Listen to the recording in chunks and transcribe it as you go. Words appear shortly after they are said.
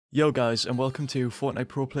Yo guys, and welcome to Fortnite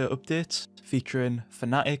Pro Player Updates featuring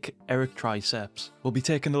Fanatic ErycTriceps. We'll be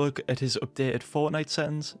taking a look at his updated Fortnite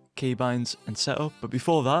settings, keybinds and setup, but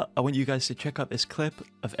before that I want you guys to check out this clip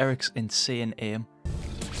of Eric's insane aim.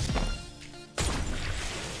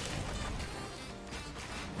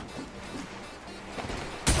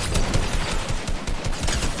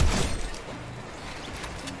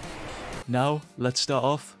 Now let's start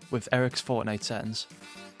off with Eric's Fortnite settings.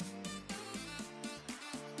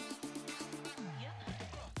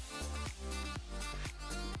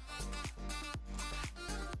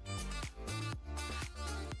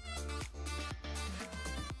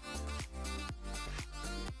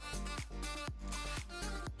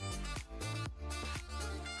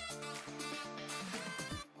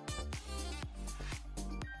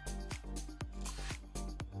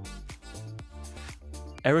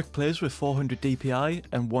 Eric plays with 400 DPI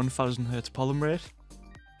and 1000 Hz polym rate.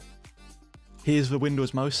 Here's the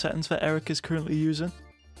Windows mouse settings that Eric is currently using.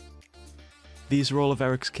 These are all of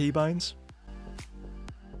Eric's keybinds.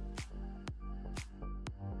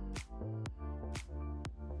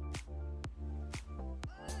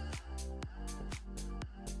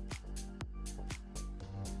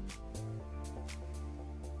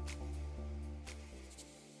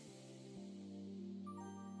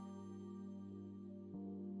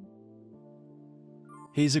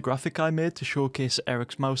 Here's a graphic I made to showcase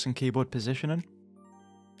Eric's mouse and keyboard positioning.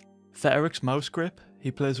 For Eric's mouse grip,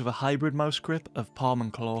 he plays with a hybrid mouse grip of palm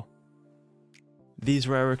and claw. These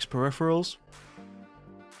are Eric's peripherals.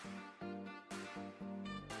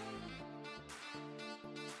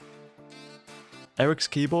 Eric's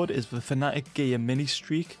keyboard is the Fanatic Gear Mini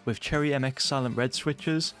Streak with Cherry MX Silent Red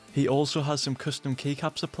switches. He also has some custom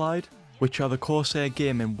keycaps applied, which are the Corsair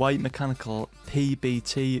Gaming white mechanical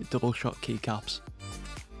PBT double shot keycaps.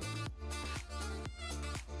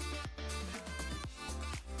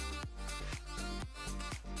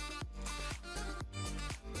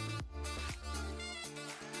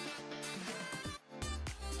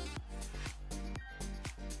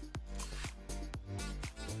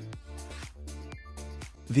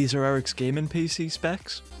 These are Eric's gaming PC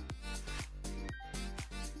specs.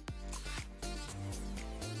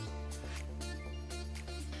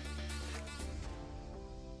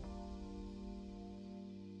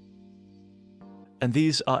 And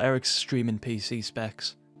these are Eric's streaming PC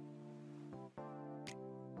specs.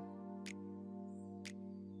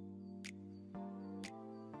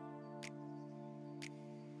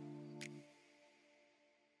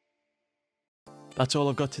 That's all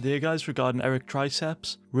I've got today guys regarding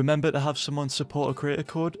ErycTriceps. Remember to have someone support a creator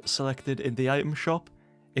code selected in the item shop.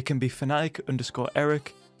 It can be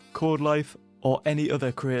Fanatic_Eric, Codelife, or any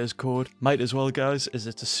other creator's code. Might as well guys, as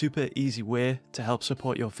it's a super easy way to help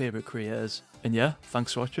support your favourite creators. And yeah,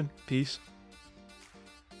 thanks for watching, peace.